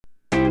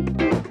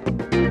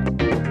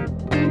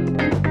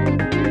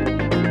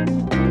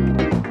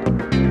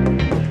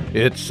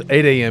It's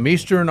 8 a.m.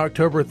 Eastern,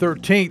 October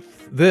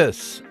 13th.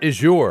 This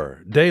is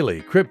your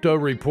daily crypto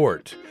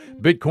report.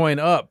 Bitcoin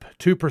up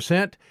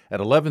 2% at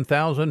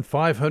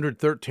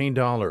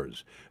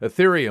 $11,513.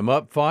 Ethereum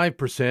up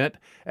 5%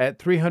 at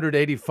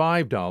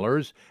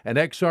 $385. And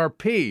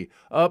XRP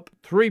up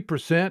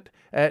 3%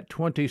 at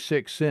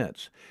 26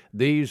 cents.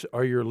 These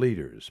are your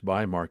leaders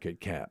by market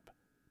cap.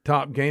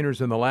 Top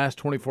gainers in the last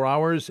 24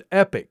 hours,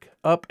 Epic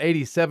up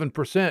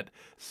 87%,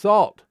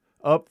 Salt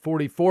up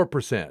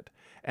 44%,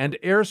 and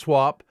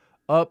AirSwap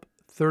up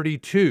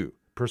 32%.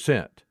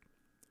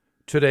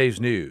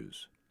 Today's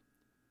news.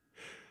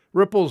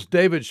 Ripple's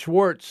David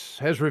Schwartz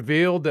has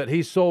revealed that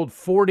he sold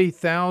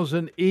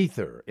 40,000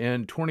 Ether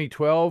in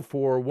 2012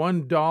 for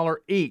 $1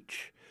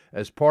 each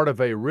as part of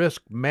a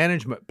risk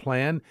management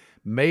plan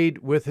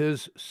made with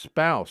his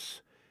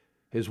spouse.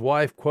 His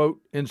wife,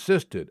 quote,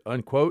 insisted,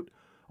 unquote,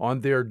 on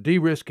their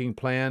de-risking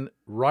plan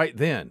right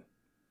then.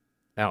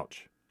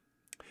 Ouch.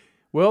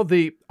 Well,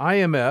 the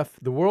IMF,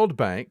 the World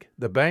Bank,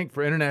 the Bank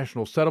for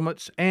International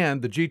Settlements,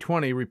 and the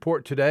G20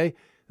 report today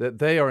that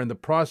they are in the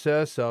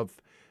process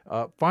of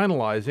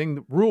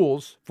finalizing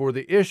rules for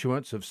the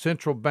issuance of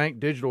central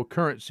bank digital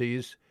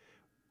currencies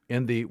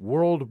in the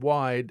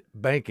worldwide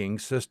banking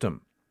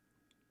system.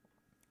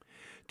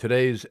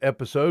 Today's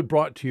episode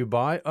brought to you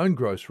by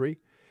Ungrocery.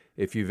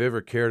 If you've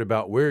ever cared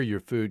about where your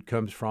food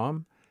comes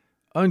from,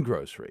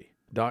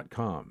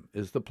 ungrocery.com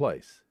is the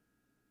place.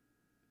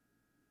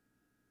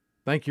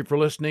 Thank you for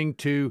listening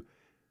to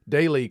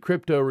Daily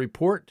Crypto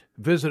Report.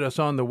 Visit us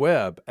on the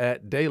web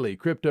at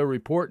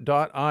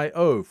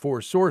dailycryptoreport.io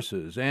for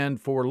sources and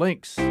for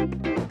links.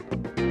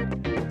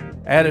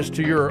 Add us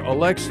to your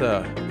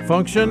Alexa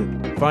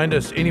function. Find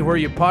us anywhere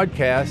you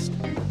podcast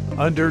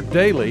under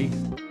Daily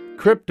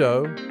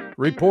Crypto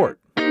Report.